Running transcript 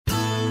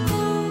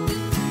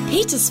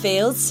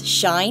Petersfield's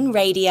Shine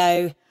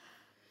Radio.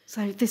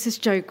 So this is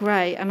Jo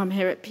Gray, and I'm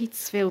here at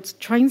Petersfield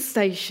train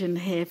station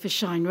here for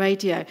Shine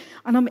Radio.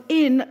 And I'm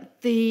in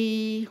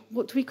the,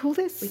 what do we call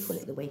this? We call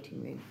it the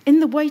waiting room. In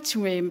the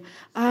waiting room,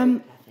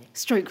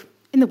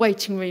 in the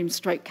waiting room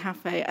stroke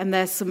cafe, and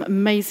there's some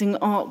amazing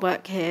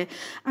artwork here.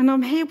 And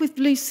I'm here with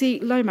Lucy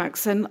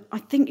Lomax, and I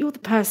think you're the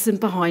person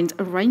behind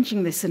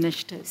arranging this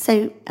initiative.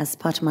 So as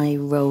part of my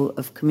role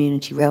of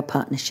community rail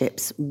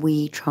partnerships,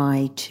 we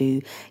try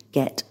to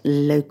get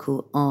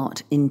local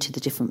art into the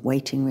different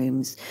waiting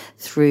rooms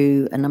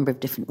through a number of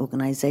different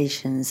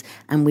organisations.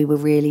 And we were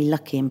really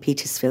lucky in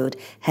Petersfield.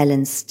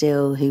 Helen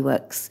Still, who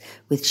works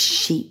with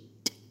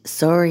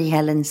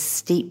Helen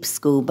Steep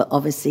School, but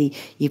obviously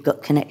you've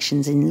got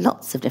connections in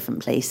lots of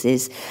different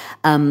places,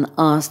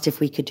 asked if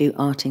we could do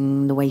art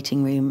in the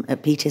waiting room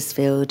at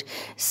Petersfield.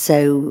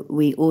 So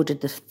we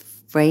ordered the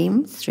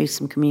frames through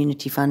some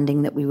community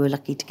funding that we were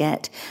lucky to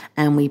get,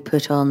 and we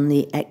put on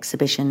the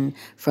exhibition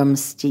from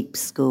Steep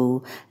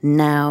School.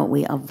 Now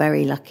we are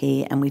very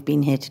lucky, and we've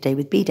been here today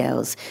with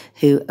Bedales,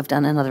 who have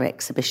done another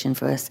exhibition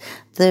for us.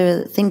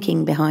 The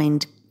thinking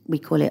behind, we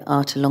call it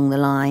Art Along the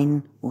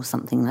Line, or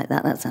something like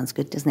that. That sounds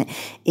good, doesn't it?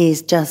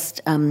 Is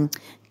just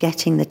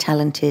getting the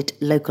talented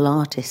local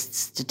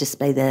artists to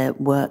display their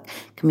work.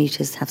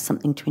 Commuters have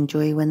something to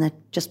enjoy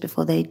just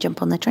before they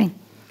jump on their train.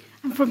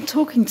 And from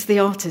talking to the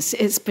artists,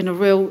 it's been a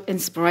real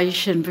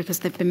inspiration because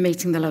they've been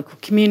meeting the local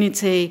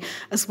community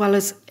as well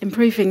as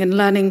improving and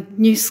learning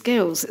new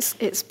skills.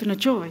 It's been a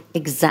joy.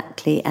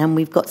 Exactly, and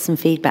we've got some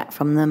feedback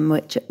from them,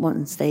 which at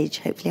one stage,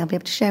 hopefully, I'll be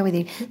able to share with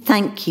you.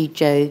 Thank you,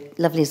 Jo.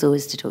 Lovely as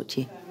always to talk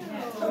to you.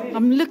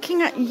 I'm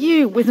looking at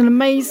you with an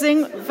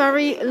amazing,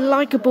 very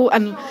likeable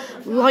and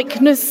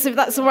likeness, if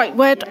that's the right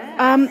word,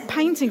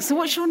 painting. So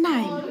what's your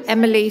name?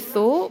 Emily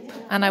Thorpe,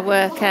 and I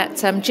work at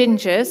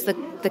Ginger's,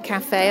 the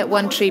cafe at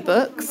One Tree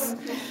Books.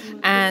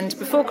 And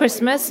before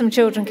Christmas, some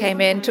children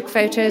came in, took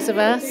photos of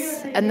us.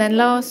 And then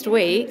last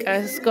week,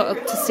 I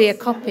got to see a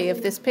copy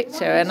of this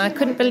picture, and I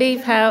couldn't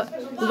believe how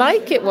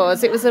like it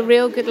was. It was a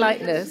real good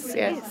likeness,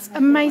 yes. It's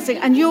amazing.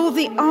 And you're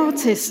the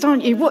artist,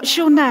 aren't you? What's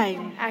your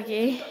name?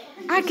 Aggie.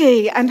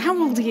 Aggie, and how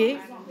old are you?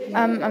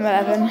 I'm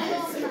 11.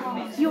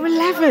 You're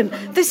 11.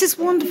 This is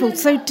wonderful.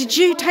 So did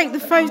you take the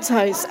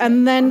photos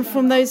and then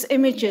from those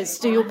images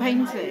do your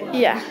painting?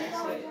 Yeah.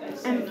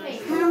 And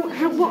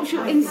what was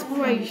your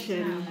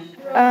inspiration?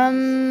 I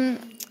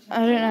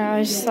don't know,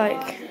 I just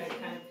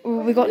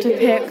we got to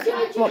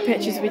pick what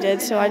pictures we did,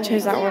 so I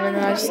chose that one and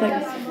then I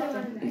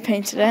just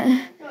painted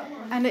it.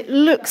 And it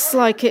looks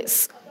like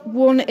it's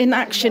one in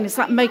action. Is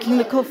that making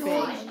the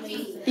coffee?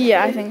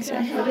 Yeah, I think so.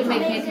 We're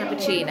making a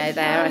cappuccino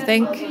there, I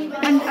think.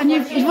 And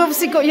you've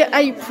obviously got your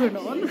apron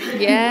on.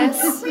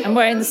 Yes, I'm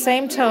wearing the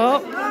same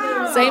top,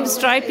 same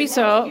stripy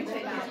top.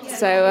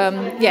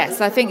 So, yes,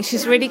 I think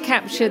she's really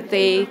captured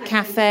the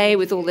cafe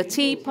with all the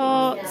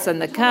teapots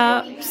and the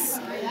cups.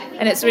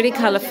 And it's really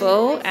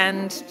colourful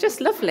and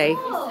just lovely.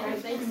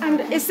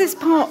 And is this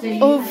part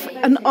of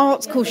an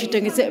art course you're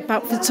doing? Is it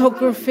about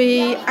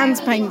photography and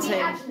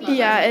painting?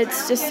 Yeah,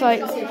 it's just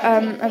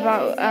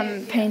about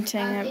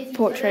painting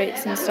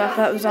portraits and stuff.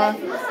 That was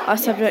our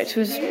subject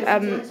was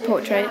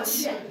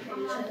portraits.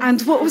 And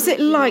what was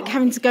it like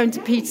having to go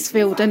into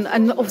Petersfield and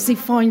obviously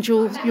find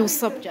your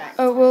subject?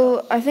 Oh,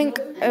 well, I think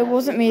it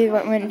wasn't me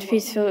that went into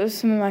Petersfield, it was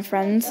some of my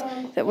friends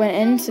that went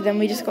in, so then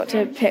we just got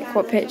to pick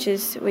what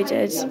pictures we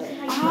did.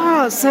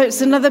 Ah, so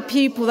it's another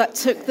pupil that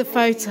took the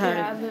photo.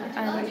 Yeah,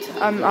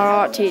 and our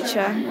art teacher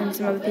and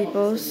some other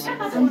people's.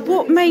 And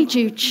what made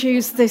you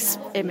choose this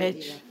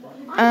image?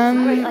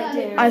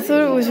 I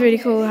thought it was really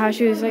cool how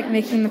she was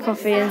making the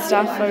coffee and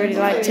stuff. I really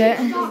liked it.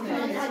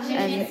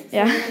 And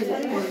yeah.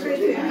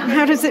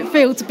 How does it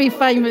feel to be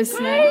famous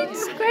now?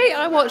 It's great.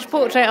 I watch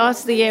Portrait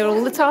Artist of the Year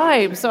all the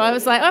time. So I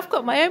was like, I've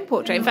got my own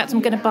portrait. In fact,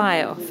 I'm going to buy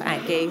it off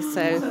Aggie.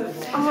 So.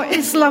 Oh,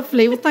 it's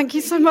lovely. Well, thank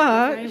you so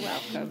much. You're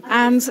welcome.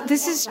 And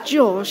this is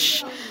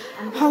Josh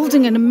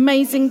holding an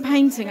amazing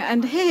painting.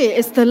 And here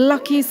is the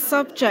lucky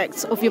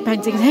subject of your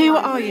painting. Who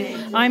are you?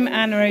 I'm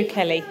Anna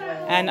O'Kelly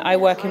and I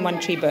work in One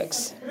Tree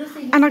Books.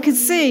 And I can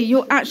see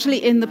you're actually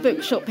in the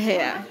bookshop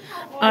here.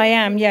 I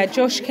am, yeah.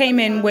 Josh came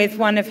in with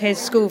one of his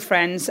school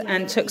friends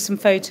and took some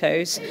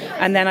photos,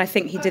 and then I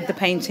think he did the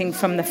painting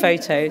from the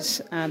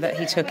photos that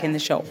he took in the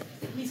shop.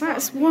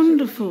 That's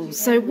wonderful.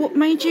 So what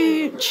made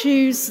you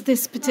choose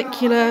this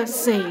particular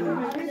scene?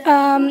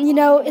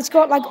 It's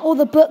got all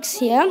the books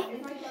here.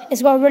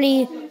 It's got a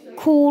really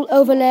cool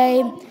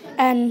overlay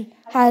and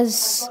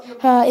has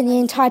her in the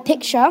entire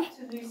picture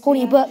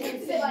holding a book.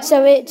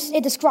 So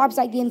it describes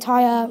the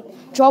entire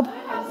job.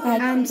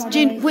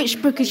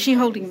 Which book is she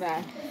holding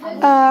there?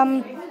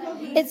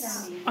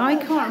 It's. I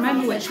can't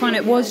remember which one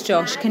it was,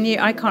 Josh. Can you?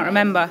 I can't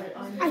remember.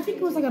 I think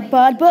it was a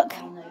bird book.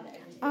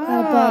 A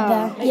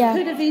bird there. Yeah. It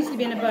could have easily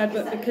been a bird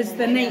book because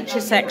the nature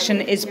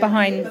section is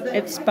behind.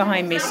 It's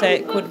behind me, so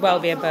it could well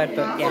be a bird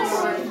book.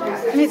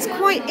 Yes. And it's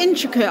quite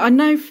intricate. I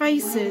know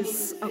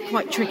faces are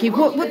quite tricky.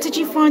 What did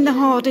you find the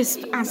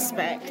hardest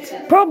aspect?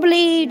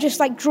 Probably just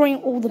drawing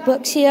all the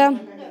books here.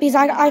 because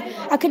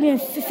I couldn't even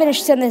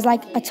finish them. There's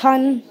like a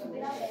ton,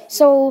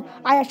 so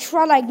I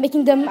tried like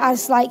making them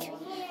as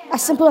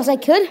simple as I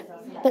could,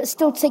 but it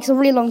still takes a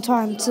really long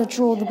time to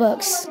draw the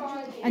books.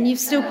 And you've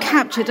still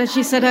captured, as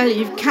you said earlier,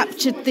 you've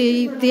captured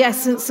the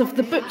essence of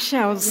the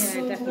bookshelves.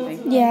 Yeah, definitely.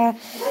 Yeah.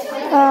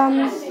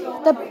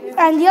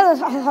 And the other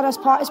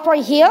hardest part is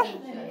probably here,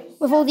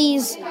 with all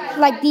these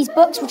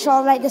books which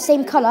are like the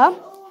same colour.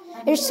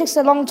 It just takes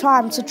a long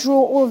time to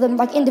draw all of them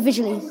like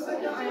individually.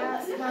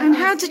 And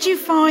how did you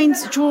find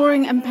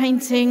drawing and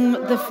painting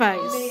the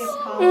face?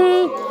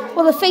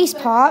 Well, the face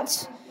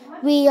part,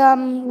 we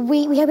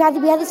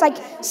had these like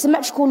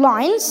symmetrical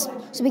lines,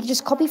 so we could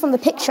just copy from the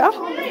picture.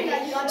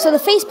 So the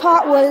face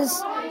part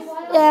was,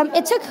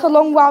 it took a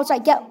long while to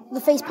get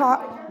the face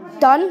part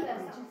done,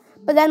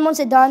 but then once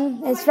it's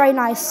done, it's very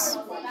nice.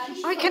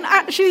 I can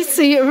actually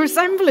see a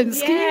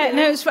resemblance. Yeah,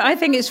 no, I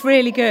think it's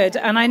really good,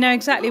 and I know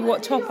exactly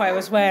what top I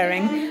was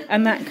wearing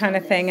and that kind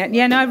of thing. And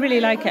yeah, no, I really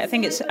like it. I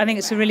think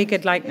it's a really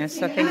good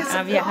likeness. I think,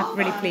 I'm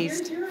really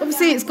pleased.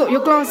 Obviously, it's got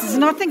your glasses,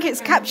 and I think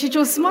it's captured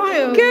your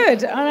smile.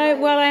 Good.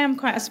 I am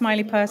quite a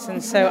smiley person,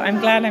 so I'm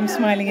glad I'm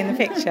smiling in the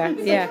picture.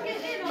 Yeah.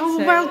 Oh,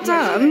 so, well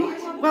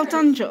done. Well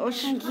done,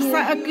 Josh. Is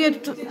that a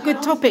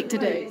good topic to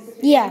do?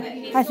 Yeah,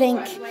 I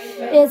think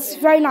it's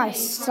very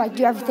nice to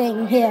do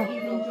everything here.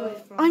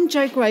 I'm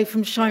Jo Gray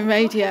from Shine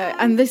Radio,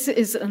 and this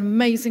is an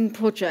amazing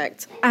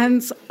project.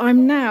 And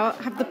I'm now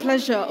have the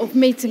pleasure of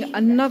meeting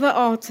another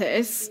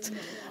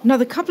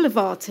couple of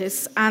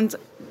artists, and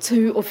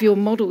two of your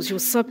models, your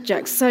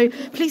subjects. So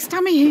please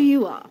tell me who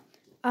you are.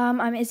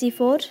 I'm Izzy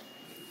Ford.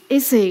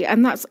 Izzy,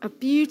 and that's a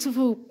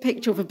beautiful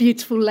picture of a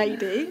beautiful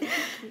lady.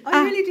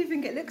 I really do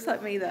think it looks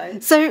like me, though.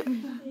 So,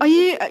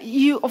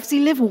 you obviously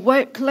live or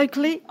work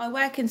locally? I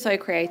work in So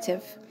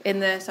Creative in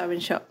the sewing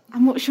shop.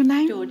 And what's your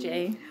name?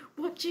 Georgie.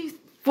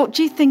 What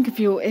do you think of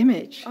your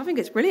image? I think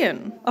it's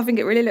brilliant. I think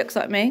it really looks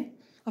like me.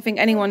 I think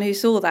anyone who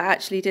saw that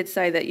actually did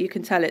say that you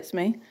can tell it's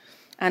me.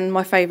 And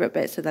my favourite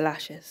bits are the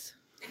lashes.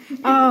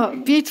 Oh,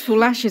 beautiful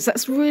lashes.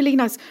 That's really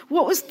nice.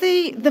 What was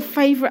the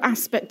favourite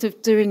aspect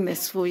of doing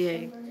this for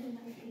you?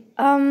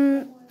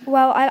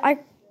 Well,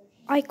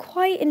 I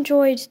quite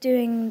enjoyed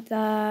doing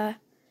the...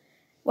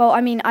 Well, I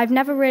mean, I've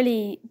never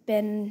really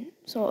been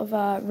sort of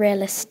a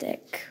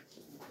realistic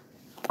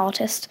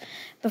artist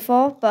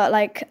before, but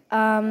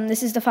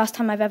this is the first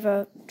time I've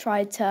ever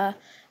tried to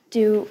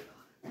do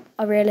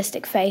a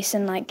realistic face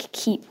and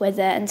keep with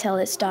it until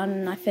it's done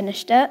and I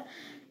finished it.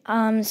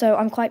 So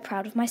I'm quite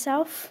proud of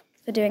myself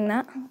for doing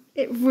that.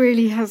 It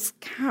really has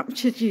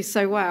captured you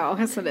so well,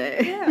 hasn't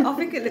it? Yeah, I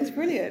think it looks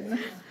brilliant.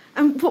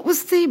 And what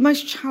was the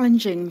most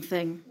challenging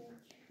thing?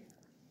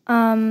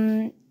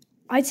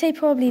 I'd say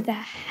probably the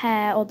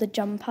hair or the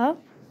jumper,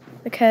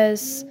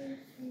 because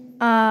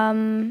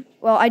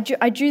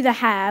I drew the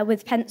hair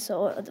with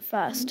pencil at the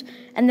first,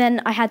 and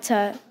then I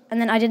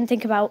didn't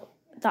think about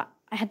that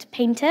I had to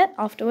paint it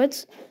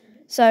afterwards.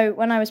 So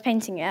when I was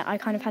painting it, I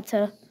kind of had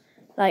to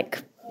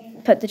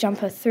put the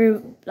jumper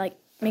through,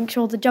 make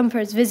sure the jumper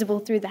is visible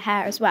through the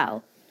hair as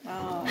well.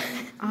 Oh,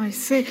 I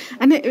see.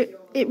 And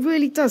it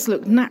really does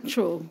look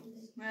natural.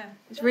 Yeah,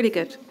 it's really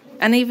good.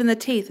 And even the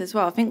teeth as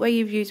well. I think where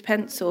you've used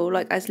pencil,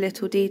 as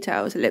little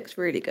details, it looks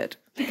really good.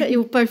 I bet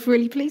you're both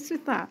really pleased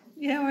with that.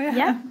 Yeah, well,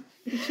 yeah.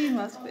 She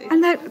must be.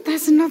 And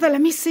there's another,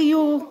 let me see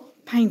your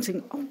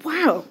painting. Oh,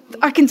 wow.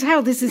 I can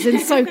tell this is in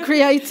So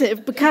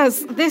Creative,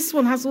 because this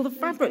one has all the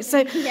fabric.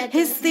 So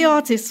here's the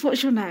artist.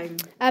 What's your name?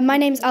 My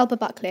name's Alba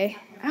Buckley.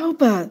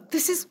 Alba,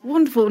 this is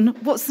wonderful. And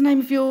what's the name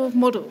of your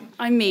model?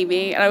 I'm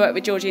Mimi, and I work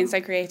with Georgie in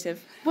So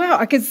Creative. Well,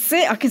 I can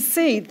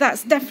see.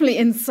 That's definitely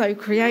in So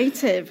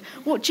Creative.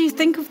 What do you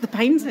think of the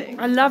painting?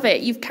 I love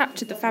it. You've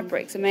captured the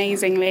fabrics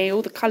amazingly.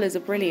 All the colours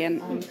are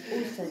brilliant.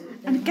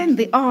 And again,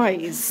 the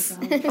eyes.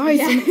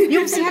 Yeah.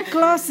 You obviously had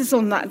glasses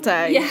on that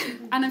day. Yeah,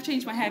 and I've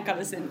changed my hair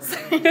colour since.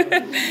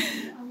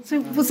 So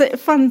was it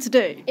fun to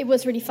do? It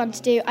was really fun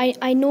to do.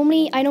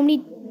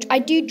 I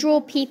do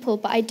draw people,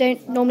 but I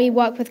don't normally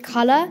work with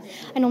colour.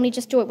 I normally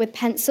just draw it with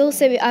pencil.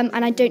 So and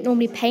I don't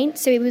normally paint.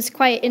 So it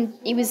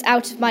was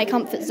out of my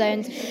comfort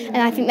zone, and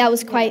I think that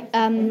was quite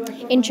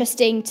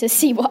interesting to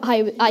see what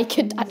I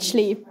could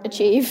actually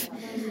achieve.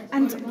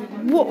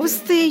 And what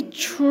was the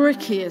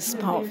trickiest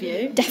part for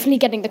you? Definitely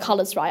getting the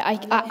colours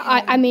right.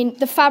 I mean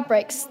the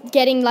fabrics,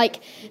 getting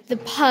the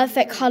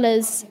perfect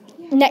colours.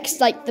 Next,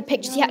 the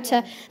pictures, you had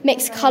to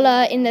mix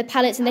colour in the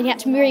palettes, and then you had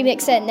to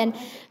remix it, and then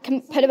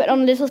put it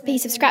on a little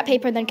piece of scrap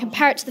paper, and then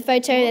compare it to the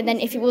photo, and then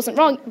if it wasn't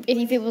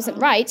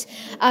right,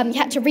 you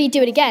had to redo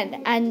it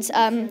again, and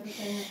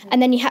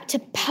then you had to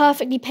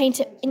perfectly paint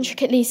it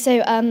intricately. So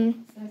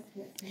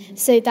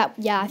that,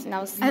 I think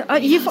that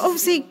was... You've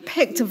obviously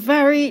picked a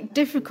very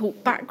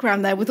difficult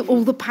background there with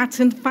all the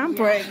patterned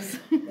fabrics.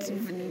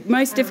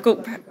 Most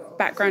difficult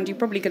background you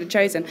probably could have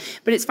chosen,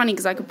 but it's funny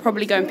because I could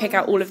probably go and pick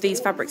out all of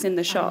these fabrics in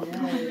the shop.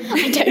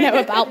 I don't know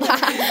about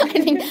that. I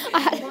think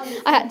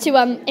I had to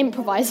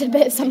improvise a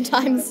bit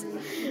sometimes.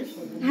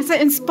 Has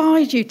it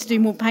inspired you to do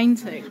more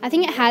painting? I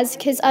think it has,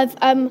 because I've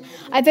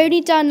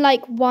only done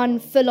like one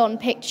full-on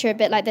picture a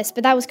bit like this,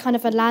 but that was kind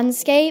of a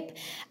landscape,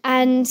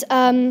 and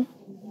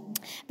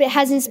but it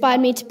has inspired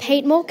me to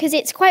paint more because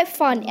it's quite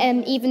fun,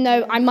 even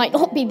though I might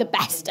not be the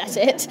best at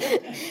it.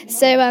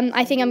 So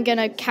I think I'm going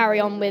to carry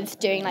on with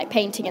doing like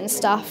painting and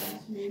stuff,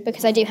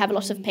 because I do have a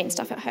lot of paint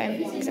stuff at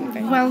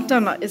home. Well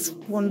done, that is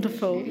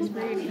wonderful.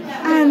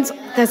 And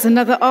there's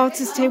another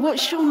artist here.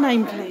 What's your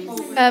name, please?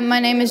 My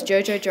name is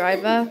Jojo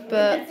Driver,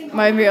 but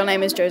my real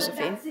name is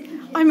Josephine.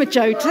 I'm a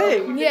Jo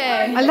too.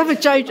 Yeah. I love a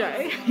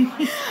Jojo.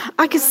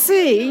 I can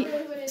see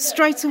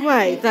straight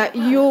away that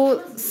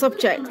your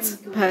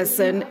subject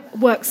person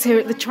works here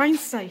at the train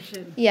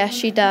station. Yeah,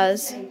 she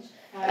does.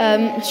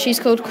 She's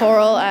called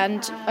Coral,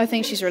 and I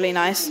think she's really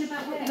nice.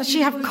 Does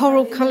she have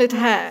coral-coloured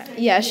hair?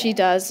 Yeah, she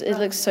does. It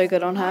looks so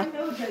good on her.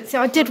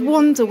 So I did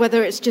wonder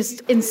whether it's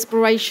just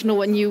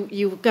inspirational and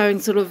you were going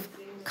sort of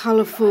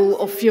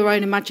colourful off your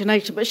own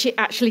imagination, but she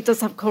actually does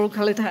have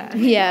coral-coloured hair.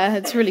 Yeah,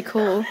 it's really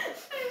cool.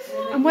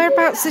 And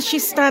whereabouts is she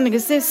standing?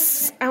 Is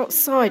this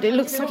outside? It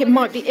looks like it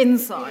might be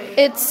inside.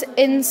 It's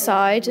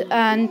inside,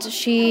 and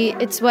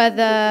it's where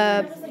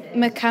the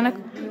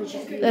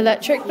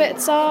electric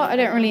bits are. I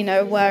don't really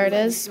know where it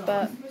is,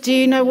 but... Do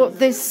you know what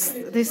this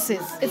is?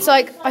 It's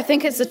like, I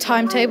think it's the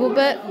timetable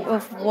bit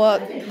of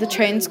what the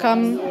trains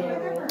come.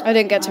 I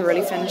didn't get to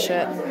really finish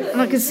it. And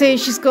I can see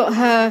she's got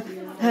her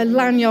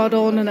lanyard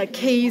on and her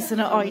keys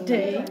and her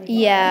ID.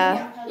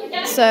 Yeah.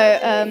 So,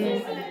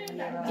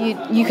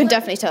 you can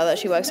definitely tell that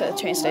she works at the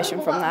train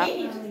station from that.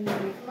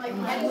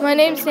 My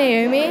name's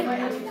Naomi,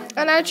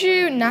 and I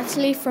drew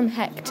Natalie from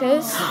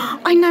Hector's.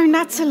 I know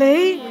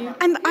Natalie,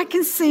 and I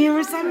can see a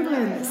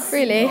resemblance.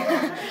 Really?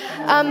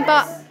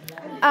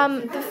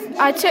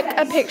 I took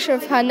a picture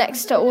of her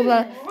next to all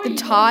the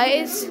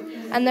ties,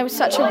 and there was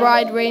such a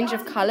wide range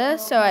of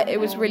colours, so it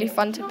was really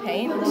fun to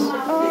paint.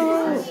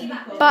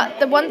 Oh. But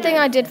the one thing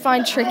I did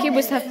find tricky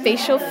was her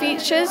facial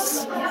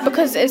features,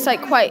 because it's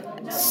like quite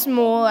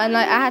small, and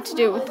I had to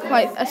do it with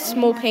quite a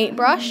small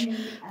paintbrush,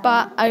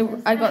 but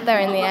I got there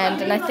in the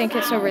end, and I think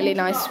it's a really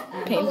nice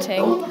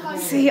painting.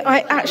 See, I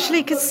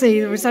actually could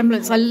see the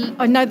resemblance. I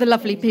know the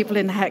lovely people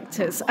in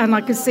Hector's, and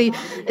I could see,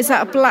 is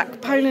that a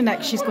black polo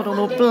neck she's got on,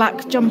 or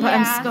black jumper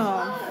and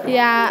scarf?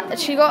 Yeah,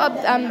 she got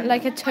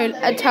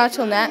a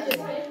turtleneck.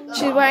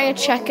 She's wearing a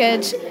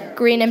checkered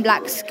green and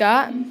black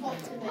skirt.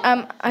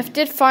 I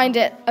did find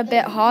it a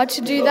bit hard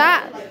to do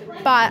that,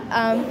 but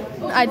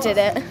I did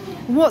it.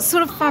 What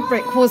sort of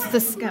fabric was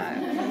the skirt?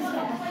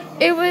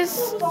 It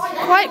was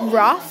quite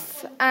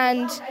rough,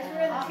 and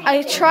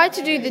I tried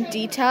to do the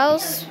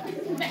details.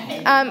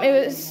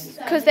 It was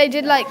because they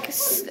did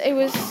it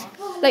was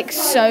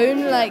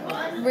sewn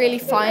really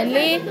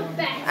finely,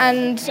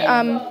 and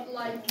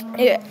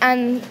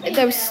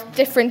there was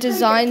different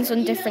designs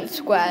on different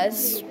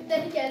squares.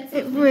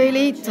 It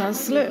really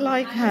does look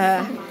like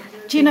her.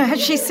 Do you know,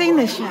 has she seen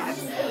this yet?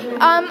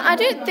 I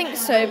don't think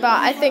so, but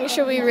I think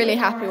she'll be really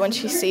happy when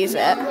she sees it.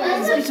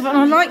 And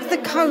I like the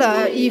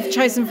colour you've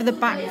chosen for the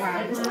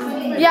background.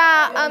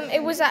 Yeah,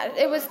 it was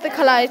the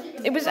colour.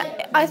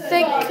 I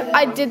think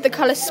I did the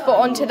colour spot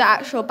onto the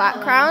actual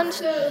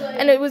background,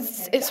 and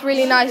it's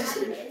really nice.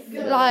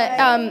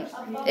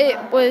 It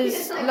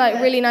was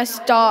really nice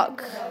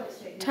dark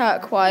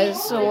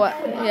turquoise or what?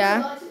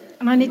 Yeah.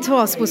 And I need to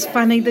ask, was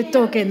Fanny the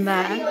dog in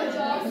there?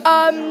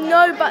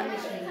 No, but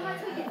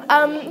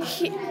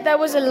there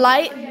was a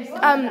light.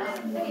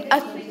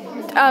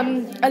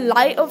 A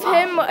light of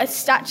him, a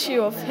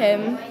statue of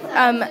him,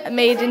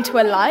 made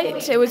into a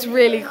light. It was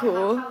really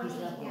cool.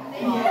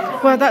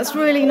 Well, that's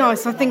really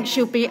nice. I think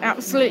she'll be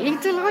absolutely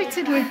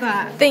delighted with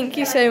that. Thank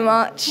you so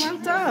much. Well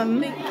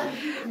done.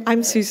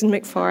 I'm Susan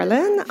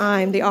McFarlane.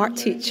 I'm the art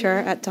teacher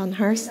at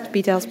Dunhurst,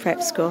 Bedales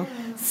Prep School.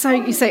 So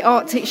you say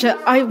art teacher.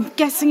 I'm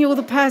guessing you're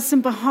the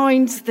person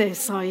behind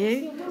this, are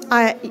you?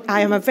 I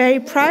am a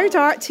very proud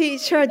art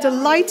teacher,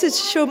 delighted to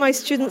show my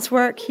students'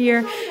 work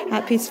here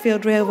at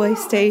Petersfield Railway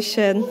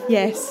Station.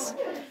 Yes.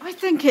 I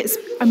think it's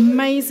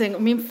amazing. I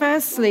mean,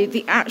 firstly,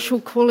 the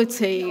actual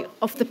quality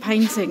of the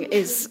painting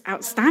is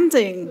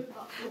outstanding.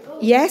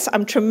 Yes,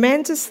 I'm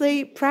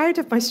tremendously proud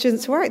of my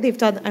students' work. They've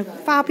done a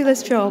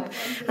fabulous job.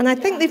 And I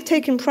think they've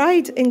taken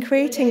pride in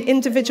creating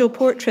individual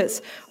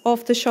portraits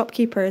of the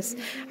shopkeepers.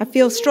 I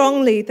feel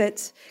strongly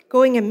that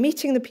going and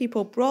meeting the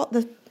people brought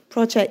the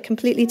project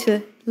completely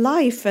to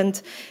life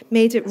and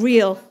made it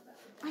real.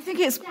 I think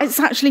it's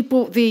actually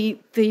brought the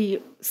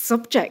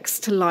subjects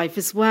to life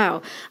as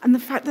well, and the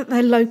fact that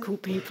they're local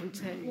people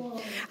too.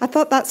 I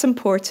thought that's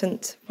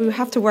important. We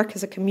have to work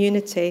as a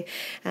community,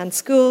 and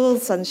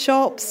schools and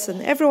shops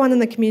and everyone in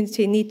the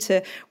community need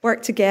to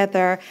work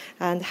together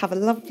and have a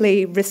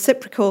lovely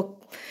reciprocal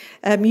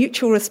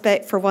mutual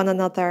respect for one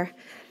another.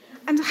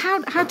 And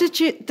how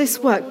did this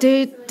work?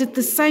 Did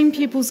the same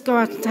pupils go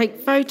out and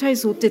take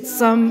photos, or did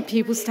some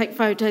pupils take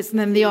photos and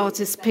then the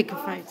artists pick a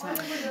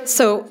photo?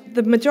 So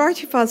the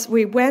majority of us,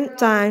 we went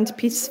down to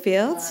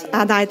Petersfield,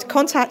 and I'd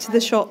contacted the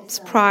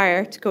shops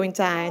prior to going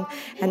down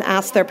and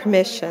asked their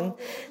permission.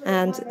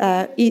 And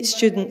each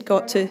student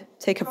got to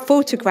take a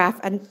photograph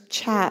and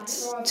chat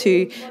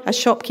to a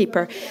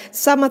shopkeeper.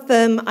 Some of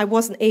them I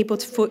wasn't able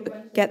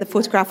to get the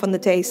photograph on the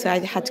day, so I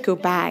had to go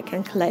back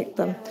and collect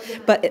them.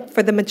 But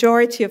for the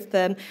majority of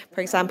them,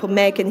 for example,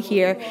 Megan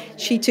here,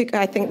 she took,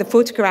 I think, the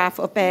photograph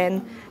of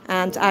Ben,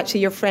 and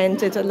actually your friend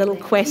did a little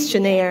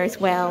questionnaire as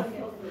well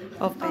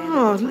of Ben.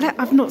 Oh,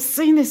 I've not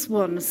seen this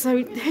one.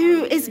 So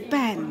who is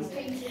Ben?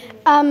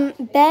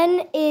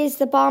 Ben is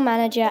the bar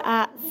manager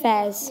at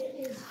Fez.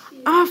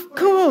 Of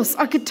course,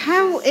 I could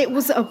tell it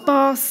was a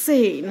bar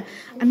scene.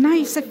 And now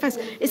you said Fez.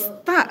 Is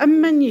that a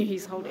menu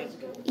he's holding?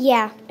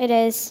 Yeah, it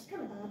is.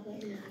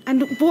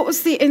 And what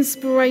was the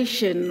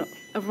inspiration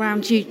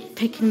around you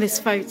picking this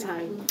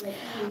photo?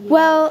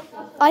 Well,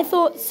 I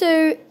thought,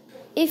 so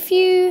if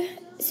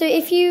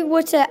you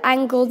were to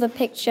angle the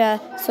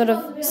picture sort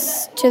of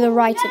to the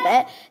right a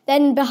bit,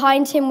 then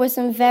behind him were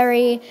some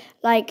very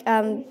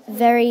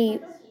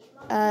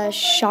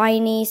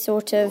shiny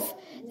sort of,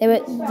 there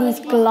were these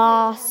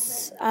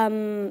glass, I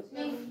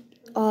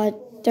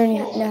don't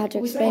know how to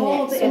explain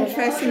it. The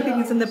interesting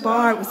things in the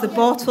bar, it was the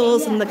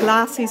bottles and the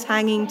glasses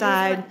hanging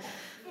down,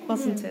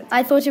 wasn't it?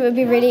 I thought it would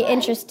be really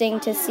interesting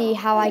to see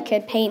how I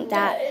could paint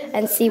that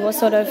and see what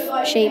sort of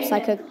shapes I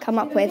could come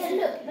up with.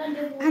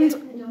 And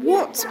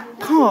what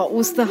part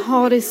was the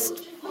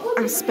hardest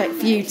aspect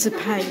for you to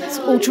paint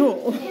or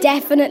draw?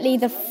 Definitely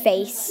the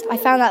face. I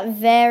found that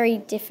very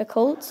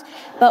difficult,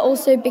 but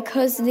also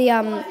because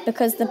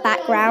the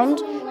background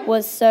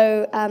was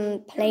so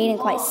plain and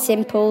quite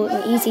simple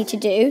and easy to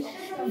do,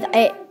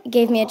 it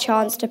gave me a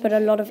chance to put a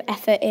lot of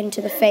effort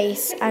into the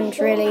face and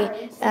really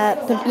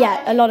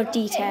a lot of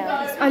detail.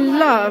 I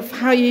love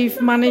how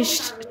you've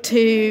managed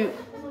to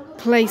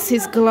place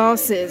his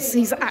glasses.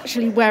 He's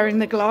actually wearing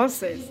the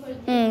glasses.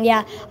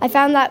 Yeah, I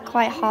found that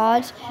quite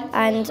hard,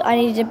 and I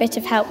needed a bit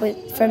of help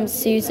from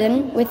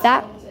Susan with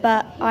that,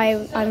 but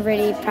I'm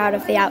really proud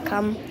of the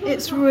outcome.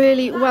 It's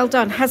really well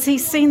done. Has he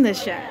seen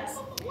this yet?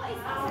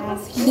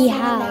 He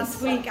has.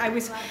 Last week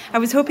I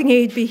was hoping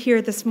he'd be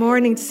here this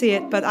morning to see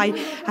it, but I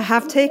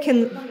have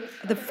taken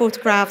the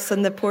photographs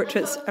and the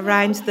portraits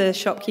around the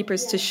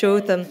shopkeepers to show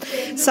them.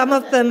 Some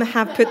of them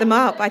have put them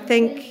up. I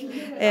think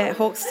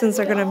Hoxtons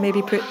are going to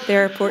maybe put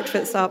their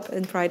portraits up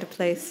in Pride of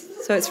Place.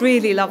 So it's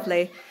really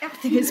lovely. I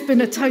think it's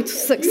been a total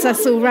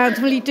success all round.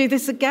 Will you do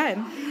this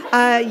again?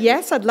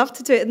 Yes, I'd love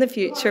to do it in the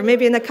future,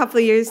 maybe in a couple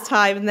of years'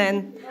 time, and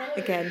then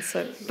again.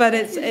 But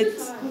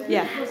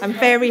I'm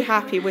very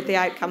happy with the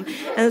outcome,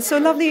 and it's so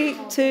lovely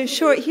to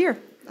show it here.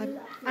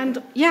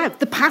 And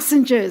the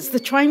passengers, the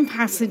train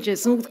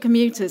passengers, all the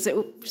commuters, it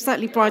will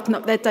certainly brighten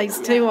up their days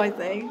too, I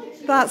think.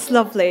 That's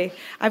lovely.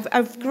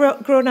 I've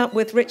grown up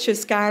with Richard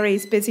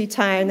Scarry's Busy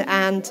Town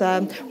and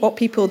what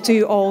people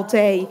do all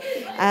day.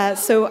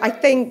 So I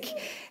think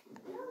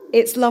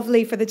it's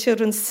lovely for the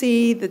children to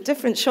see the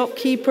different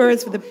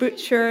shopkeepers, the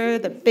butcher,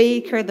 the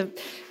baker, the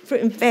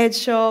fruit and veg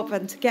shop,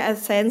 and to get a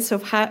sense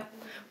of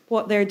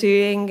what they're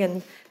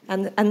doing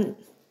and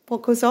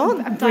what goes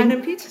on down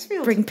in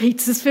Petersfield. Bring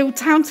Petersfield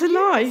town to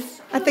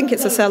life. I think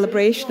it's a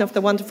celebration of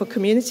the wonderful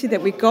community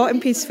that we've got in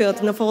Petersfield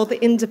and of all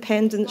the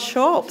independent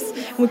shops.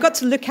 And we've got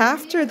to look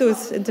after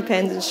those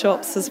independent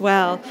shops as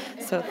well.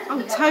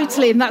 Oh,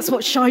 totally. And that's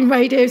what Shine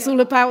Radio is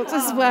all about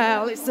as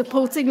well. It's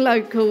supporting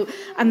local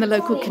and the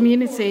local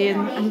community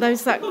and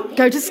those that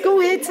go to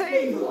school here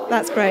too.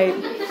 That's great.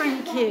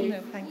 Thank you.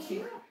 No, thank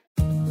you.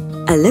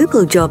 A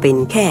local job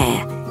in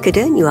care could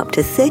earn you up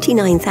to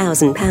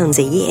 £39,000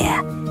 a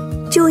year.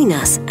 Join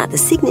us at the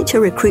Signature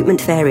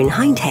Recruitment Fair in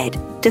Hindhead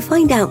to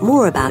find out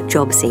more about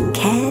jobs in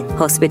care,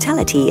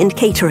 hospitality and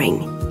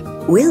catering.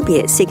 We'll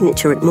be at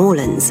Signature at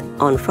Moorlands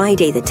on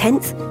Friday the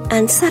 10th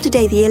and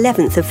Saturday the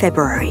 11th of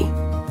February.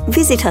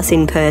 Visit us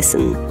in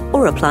person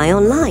or apply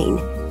online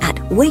at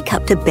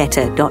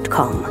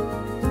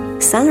wakeuptobetter.com.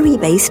 Salary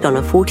based on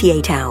a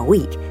 48-hour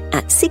week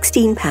at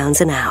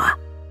 £16 an hour.